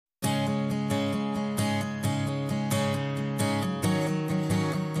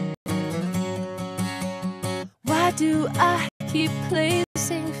why do I keep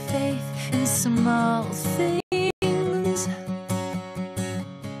placing faith in small things?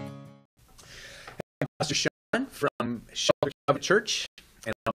 I'm Pastor Sean from Shelter Covenant Church,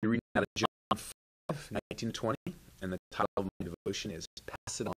 and I'll be reading out of John 5, 19 to 20, and the title of my devotion is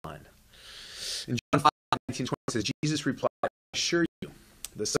Pass It On. In John 5, 19 to 20, it says, Jesus replied, I assure you,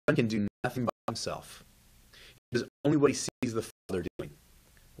 the Son can do nothing by himself. He does only what he sees the Father doing.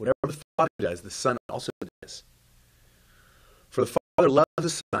 Whatever the Father does, the Son also does. For the Father loves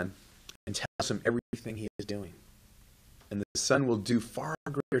the Son and tells him everything he is doing. And the Son will do far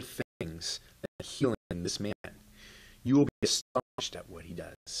greater things than healing this man. You will be astonished at what he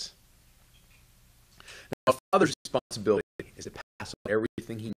does. Now, a father's responsibility is to pass on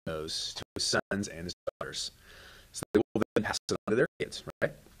everything he knows to his sons and his daughters, so they will then pass it on to their kids,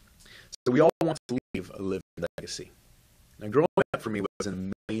 right? So we all want to leave a living legacy. Now, growing up for me was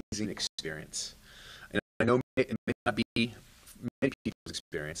an amazing experience. And I know it may not be many people's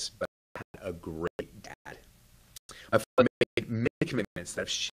experience, but I had a great dad. My father made many commitments that have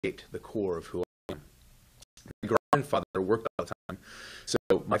shaped the core of who I am. My grandfather worked all the time,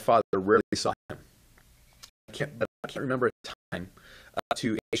 so my father rarely saw him. I can't remember a time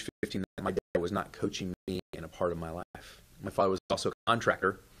to age 15 that my dad was not coaching me in a part of my life. My father was also a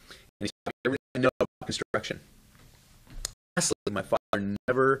contractor, and he taught me everything I know about construction. Lastly, my father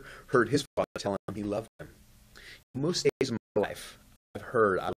never heard his father tell him he loved him. Most days of my life, I've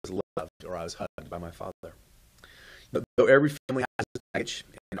heard I was loved or I was hugged by my father. Though every family has a baggage,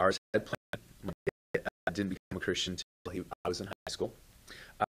 and ours had planned, my dad didn't become a Christian until I was in high school.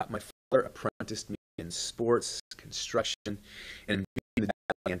 My father apprenticed me in sports, construction, and being the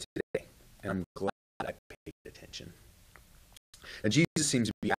dad I am today. And I'm glad I paid attention. And Jesus seems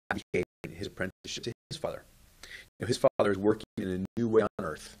to be advocating his apprenticeship to his father. His father is working in a new way on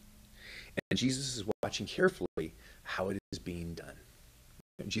earth. And Jesus is watching carefully how it is being done.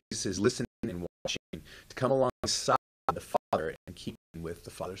 And Jesus is listening and watching to come alongside the Father and keeping with the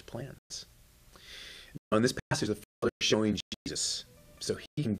Father's plans. Now, in this passage, the Father is showing Jesus so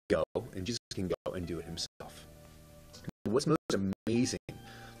he can go, and Jesus can go and do it himself. And what's most amazing,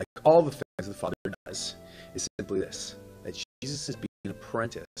 like all the things the Father does, is simply this, that Jesus is being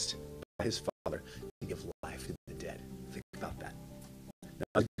apprenticed by his Father to give life to the dead. Think about that.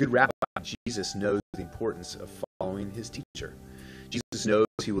 Now, a good rabbi, Jesus knows the importance of following his teacher. Jesus knows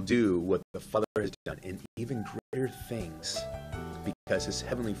he will do what the Father has done and even greater things because his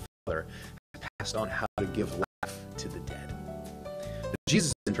heavenly Father has passed on how to give life to the dead. Now,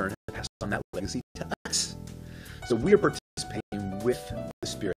 Jesus, in turn, has passed on that legacy to us. So we are participating with the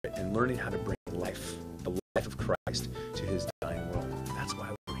Spirit and learning how to bring life, the life of Christ, to his dying world. That's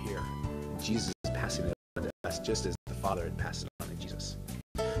why we're here. Jesus is passing it on to us just as the Father had passed it on to Jesus.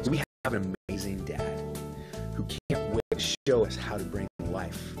 So we have an amazing dad who can't wait to show us how to bring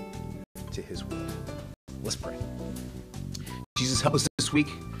life to his world. Let's pray. Jesus, help us this week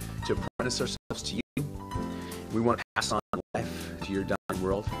to apprentice ourselves to you. We want to pass on life to your dying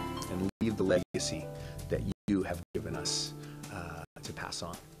world and leave the legacy that you have given us to pass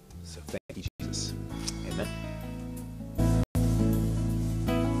on. So thank you, Jesus. Amen.